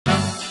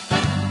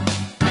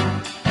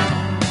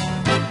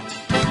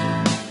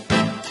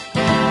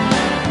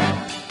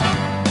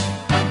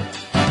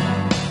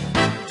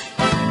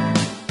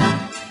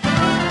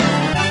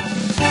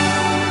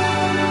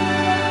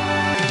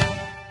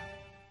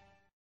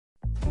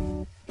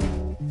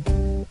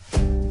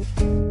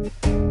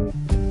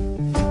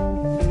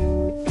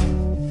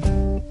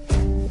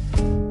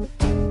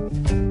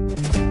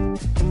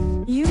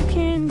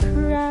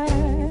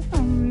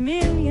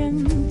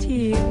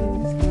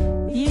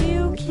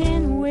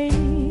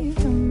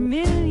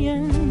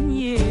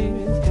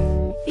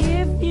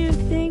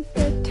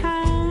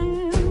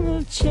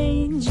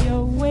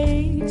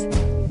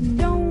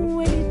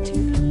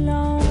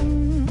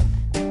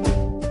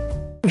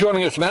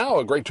us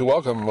now. Great to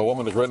welcome a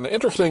woman who's written an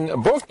interesting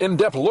book,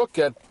 in-depth look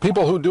at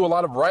people who do a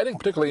lot of writing,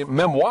 particularly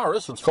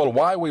memoirists. It's called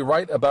Why We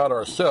Write About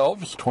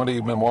Ourselves,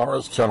 20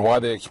 memoirists on why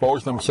they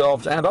expose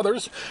themselves and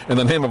others in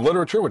the name of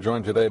literature. We're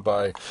joined today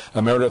by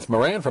Meredith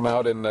Maran from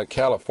out in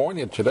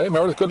California today.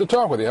 Meredith, good to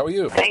talk with you. How are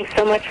you? Thanks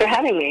so much for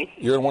having me.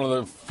 You're in one of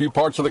the few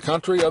parts of the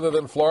country, other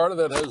than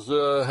Florida, that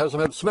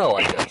hasn't had snow,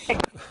 I guess.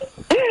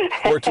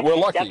 We're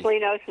lucky. Definitely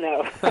no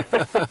snow. I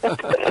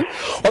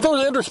thought it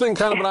was an interesting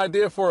kind of an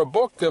idea for a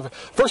book.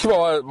 First of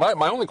all, my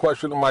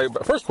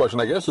first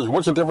question, I guess, is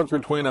what's the difference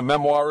between a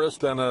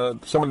memoirist and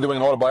someone doing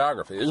an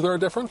autobiography? Is there a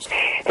difference?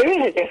 There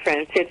is a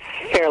difference. It's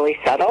fairly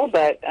subtle,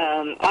 but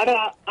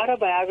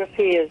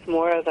autobiography is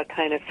more of a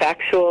kind of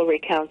factual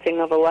recounting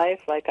of a life,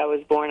 like I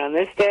was born on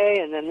this day,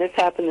 and then this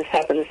happened, this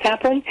happened, this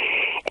happened.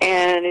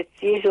 And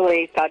it's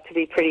usually thought to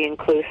be pretty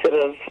inclusive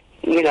of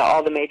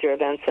all the major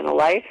events in a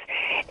life.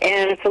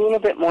 And it's a little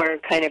bit more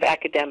kind of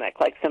academic,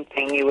 like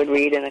something you would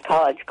read in a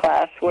college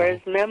class, whereas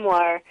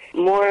memoir,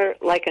 more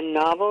like a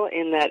novel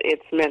in that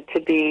it's meant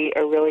to be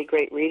a really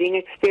great reading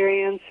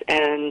experience,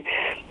 and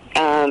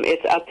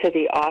it's up to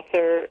the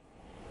author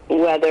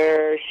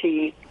whether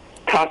she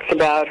talks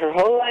about her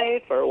whole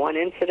life or one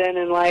incident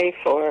in life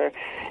or,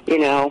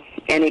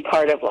 any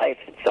part of life.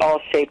 It's all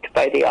shaped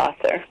by the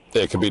author.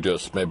 It could be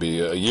just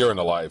maybe a year in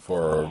the life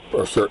or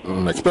a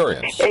certain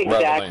experience rather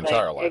than the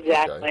entire life.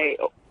 Exactly.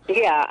 Okay.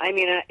 Yeah, I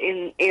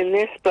mean, in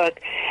this book,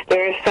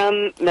 there are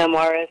some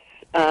memoirists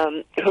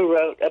who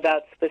wrote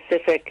about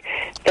specific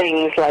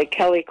things, like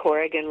Kelly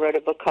Corrigan wrote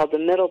a book called The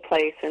Middle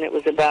Place, and it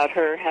was about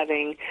her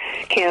having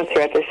cancer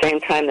at the same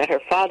time that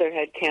her father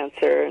had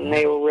cancer, and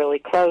they were really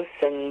close,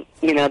 and,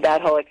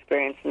 that whole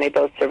experience, and they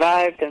both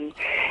survived, and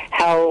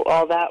how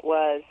all that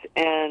was.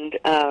 And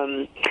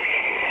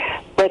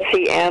let's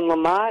see, Anne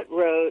Lamott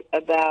wrote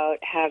about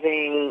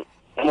having...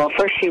 Well,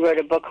 first she wrote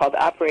a book called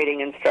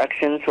Operating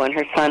Instructions when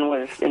her son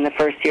was in the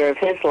first year of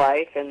his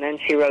life, and then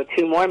she wrote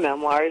 2 more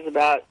memoirs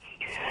about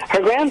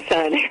her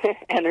grandson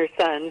and her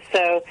son.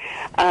 So,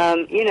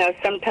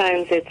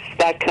 sometimes it's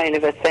that kind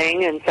of a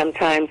thing, and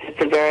sometimes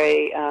it's a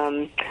very,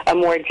 a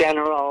more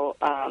general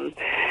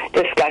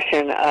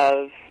discussion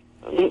of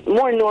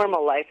more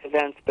normal life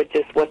events, but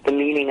just what the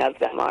meaning of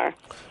them are.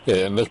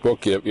 Yeah, in this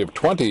book, you have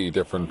 20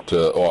 different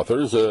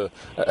authors.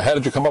 How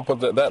did you come up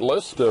with that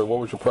list? What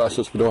was your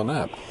process for doing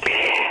that?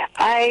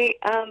 I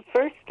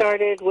first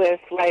started with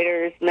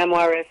writers,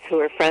 memoirists who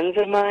are friends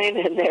of mine,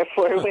 and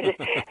therefore would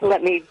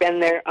let me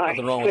bend their arms,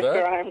 twist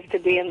their arms to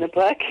be in the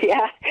book.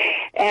 Yeah,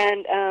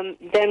 and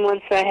then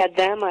once I had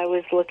them, I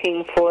was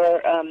looking for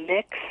a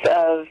mix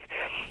of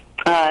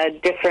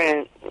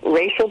different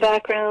racial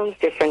backgrounds,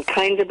 different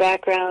kinds of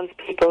backgrounds,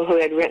 people who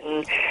had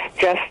written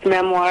just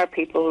memoir,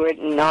 people who had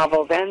written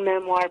novels and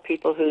memoir,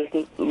 people whose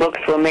books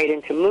were made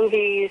into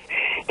movies,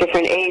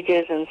 different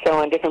ages, and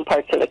so on, different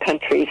parts of the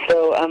country.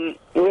 So I'm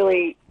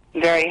really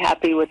very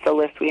happy with the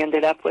list we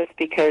ended up with,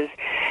 because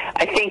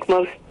I think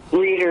most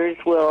readers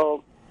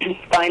will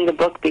find the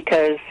book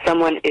because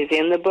someone is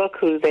in the book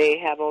who they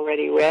have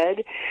already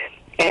read,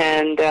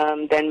 and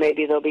then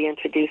maybe they'll be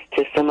introduced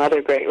to some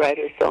other great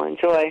writers they'll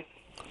enjoy.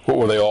 What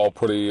were they all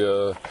pretty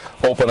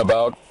open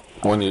about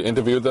when you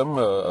interviewed them,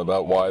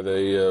 about why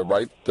they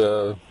write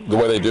the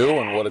way they do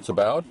and what it's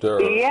about?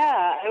 Or?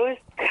 Yeah, I was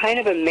kind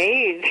of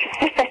amazed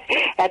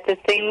at the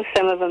things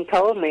some of them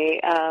told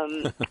me.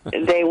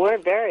 They were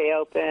very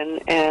open,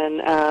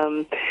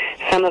 and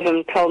some of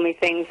them told me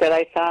things that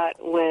I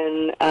thought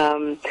when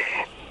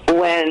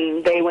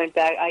they went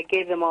back, I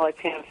gave them all a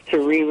chance to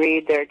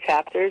reread their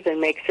chapters and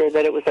make sure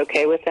that it was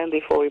okay with them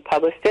before we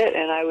published it.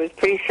 And I was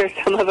pretty sure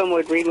some of them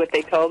would read what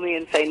they told me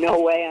and say,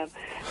 "No way, I'm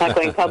not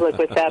going public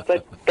with that."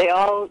 But they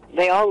all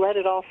let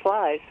it all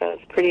fly, so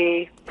it's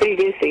pretty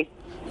juicy.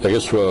 I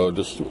guess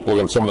just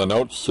looking at some of the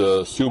notes,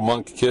 Sue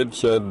Monk Kidd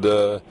said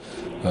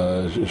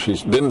she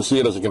didn't see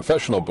it as a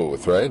confessional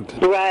booth, right?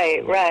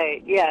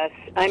 Right, yes.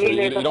 I mean,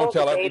 you don't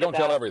tell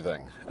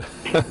everything.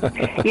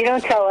 You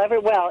don't tell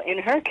well, in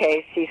her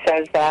case, she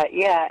says that,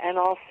 yeah, and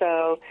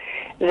also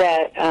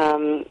that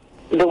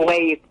the way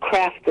you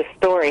craft the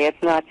story,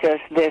 it's not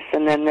just this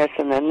and then this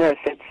and then this.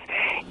 It's,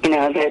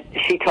 that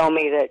she told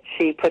me that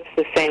she puts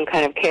the same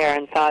kind of care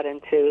and thought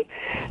into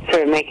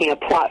sort of making a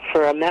plot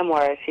for a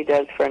memoir as she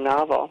does for a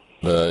novel.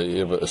 You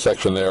have a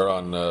section there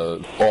on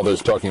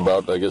authors talking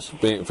about, I guess,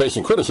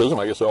 facing criticism.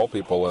 I guess all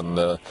people in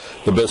the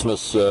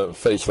business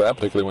face that,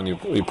 particularly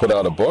when you put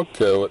out a book.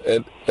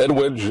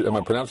 Edwidge, am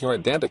I pronouncing it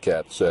right?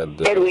 Danticat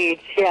said.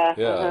 Edwidge, yeah.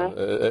 Yeah,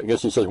 uh-huh. I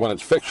guess he says when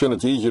it's fiction,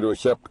 it's easier to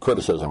accept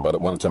criticism, but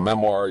when it's a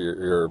memoir,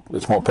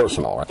 it's more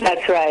personal, right?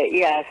 That's right,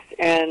 yes.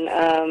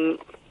 And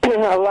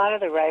a lot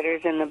of the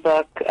writers in the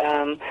book,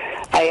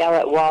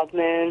 Ayelet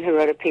Waldman, who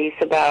wrote a piece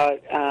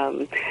about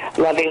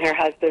loving her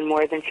husband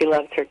more than she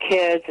loved her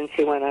kids, and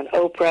she went on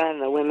Oprah,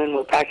 and the women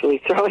were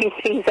practically throwing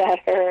things at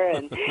her,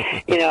 and,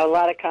 a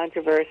lot of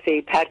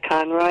controversy. Pat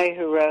Conroy,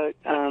 who wrote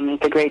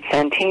The Great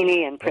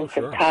Santini and Prince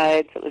of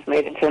Tides, that was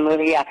made into a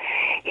movie, yeah.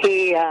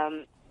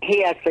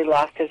 he actually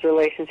lost his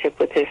relationship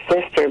with his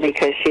sister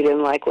because she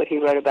didn't like what he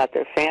wrote about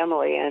their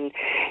family. And,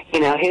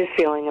 his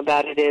feeling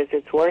about it is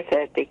it's worth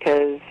it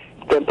because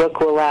the book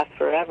will last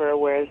forever,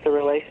 whereas the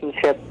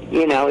relationship,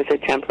 is a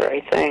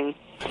temporary thing.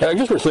 I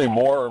guess we're seeing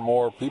more and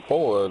more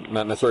people,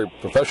 not necessarily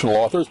professional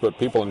authors, but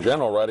people in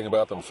general writing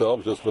about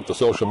themselves just with the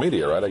social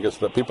media, right? I guess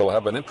that people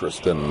have an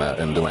interest in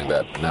doing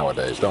that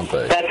nowadays, don't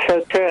they? That's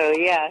so true,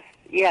 yes.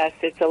 Yes,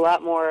 it's a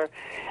lot more,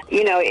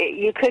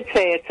 you could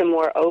say it's a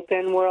more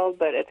open world,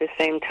 but at the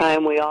same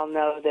time we all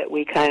know that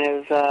we kind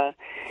of,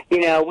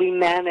 we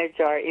manage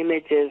our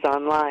images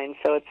online.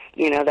 So it's,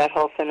 that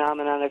whole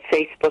phenomenon of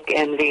Facebook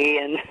envy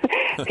and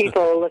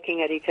people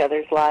looking at each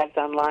other's lives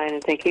online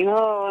and thinking,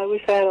 oh, I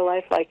wish I had a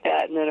life like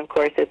that. And then, of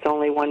course, it's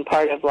only one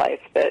part of life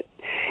that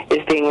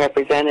is being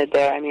represented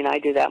there. I mean, I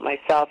do that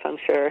myself. I'm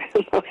sure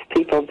most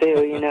people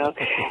do,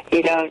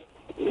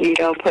 You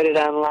don't put it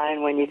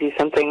online when you do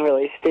something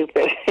really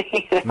stupid.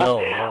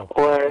 No.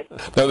 Or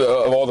now,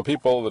 of all the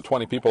people, the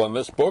 20 people in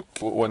this book,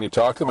 when you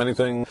talk to them,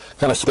 anything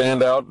kind of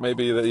stand out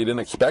maybe that you didn't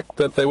expect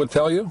that they would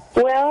tell you?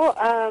 Well,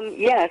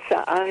 yes.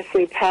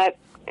 Honestly, Pat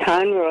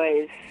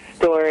Conroy's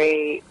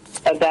story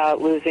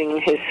about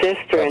losing his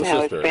sister and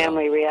how his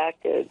family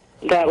reacted,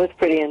 that was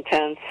pretty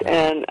intense.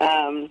 And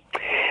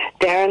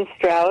Darren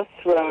Strauss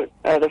wrote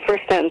the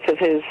first sentence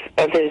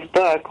of his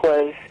book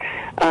was,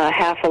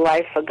 half a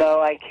life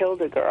ago I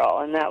killed a girl,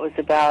 and that was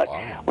about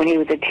when he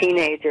was a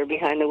teenager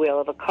behind the wheel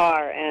of a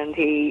car, and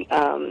he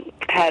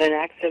had an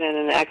accident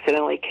and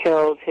accidentally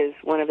killed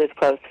one of his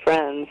close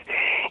friends.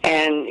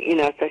 And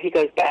so he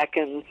goes back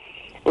and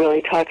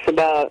really talks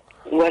about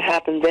what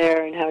happened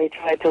there and how he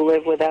tried to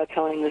live without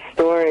telling the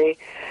story.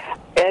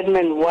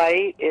 Edmund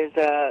White is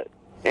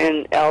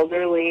an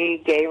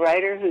elderly gay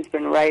writer who's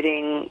been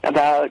writing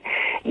about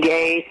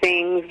gay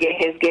things,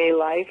 his gay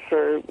life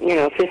for,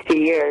 50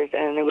 years,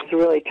 and it was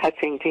really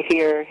touching to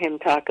hear him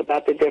talk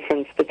about the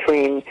difference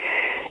between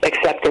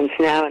acceptance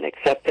now and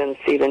acceptance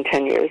even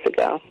 10 years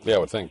ago. Yeah, I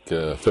would think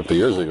 50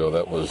 years ago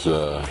that was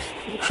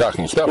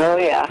shocking stuff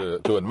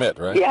to admit,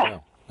 right? Yeah.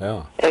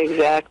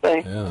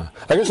 Exactly. Yeah.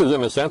 I guess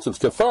in a sense it's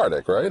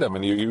cathartic, right? I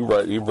mean,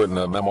 you've written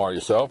a memoir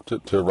yourself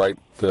to write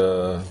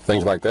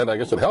things like that. I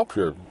guess it helps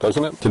you,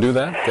 doesn't it, to do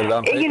that? Get it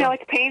on paper?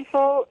 It's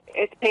painful.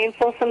 It's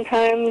painful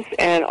sometimes,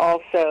 and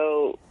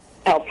also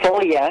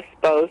helpful. Yes,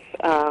 both.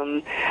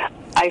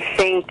 I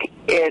think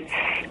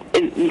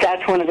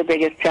that's one of the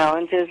biggest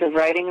challenges of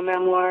writing a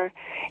memoir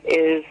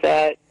is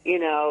that,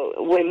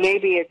 when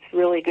maybe it's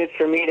really good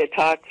for me to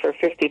talk for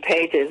 50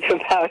 pages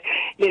about,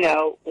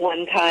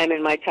 one time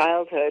in my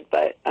childhood,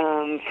 but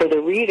for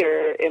the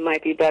reader, it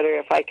might be better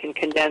if I can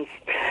condense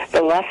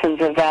the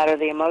lessons of that or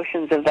the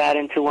emotions of that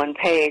into one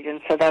page.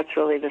 And so that's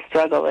really the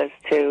struggle, is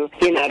to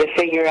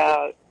figure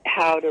out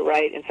how to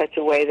write in such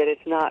a way that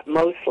it's not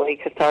mostly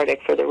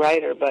cathartic for the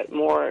writer, but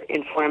more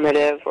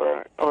informative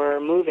or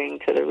moving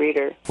to the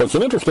reader. Well, it's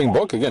an interesting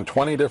book. Again,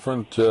 20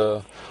 different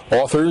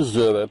authors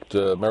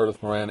that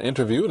Meredith Maran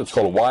interviewed. It's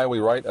called Why We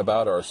Write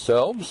About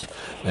Ourselves,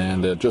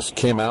 and it just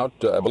came out,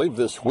 I believe,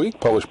 this week,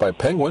 published by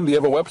Penguin. Do you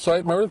have a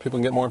website, Meredith? People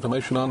can get more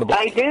information on the book.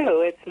 I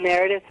do. It's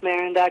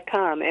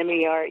meredithmaran.com,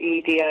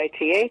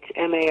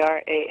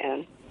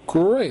 MEredithMaran.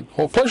 Great.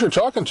 Well, pleasure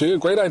talking to you.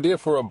 Great idea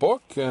for a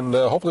book, and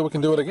hopefully we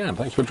can do it again.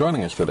 Thanks for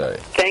joining us today.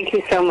 Thank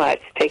you so much.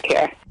 Take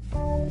care.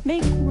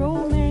 Make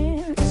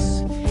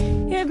romance.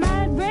 It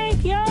might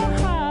break your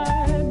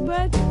heart,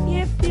 but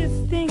if you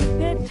think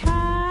that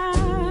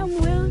time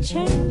will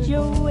change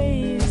your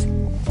ways,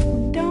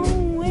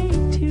 don't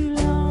wait too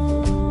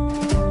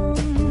long.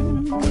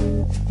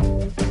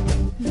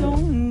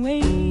 Don't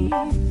wait.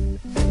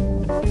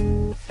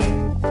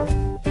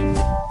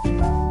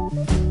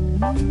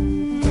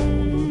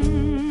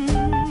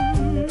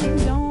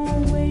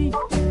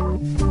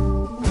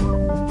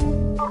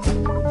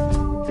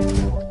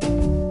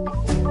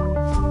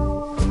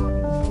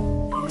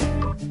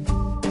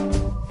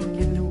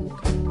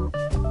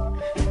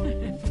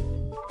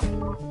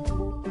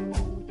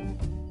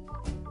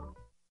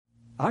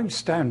 I'm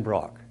Stan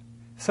Brock.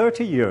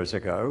 30 years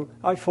ago,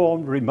 I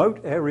formed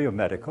Remote Area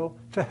Medical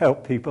to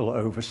help people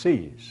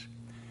overseas.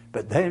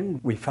 But then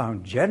we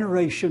found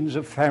generations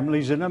of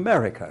families in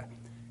America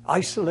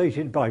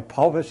isolated by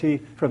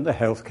poverty from the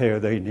health care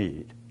they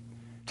need.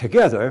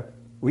 Together,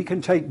 we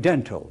can take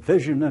dental,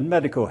 vision, and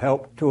medical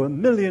help to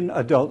 1 million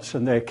adults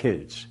and their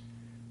kids,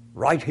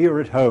 right here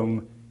at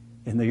home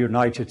in the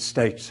United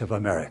States of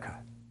America.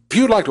 If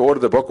you'd like to order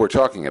the book we're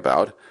talking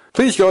about,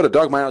 please go to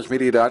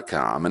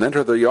DougMilesMedia.com and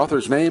enter the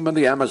author's name in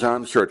the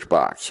Amazon search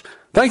box.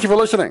 Thank you for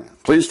listening.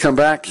 Please come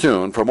back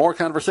soon for more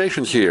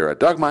conversations here at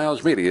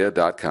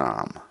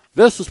DougMilesMedia.com.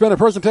 This has been a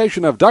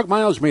presentation of Doug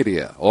Miles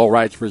Media, all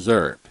rights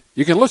reserved.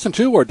 You can listen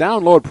to or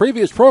download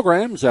previous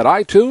programs at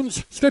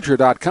iTunes,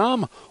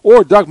 Stitcher.com,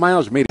 or Doug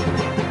Miles Media.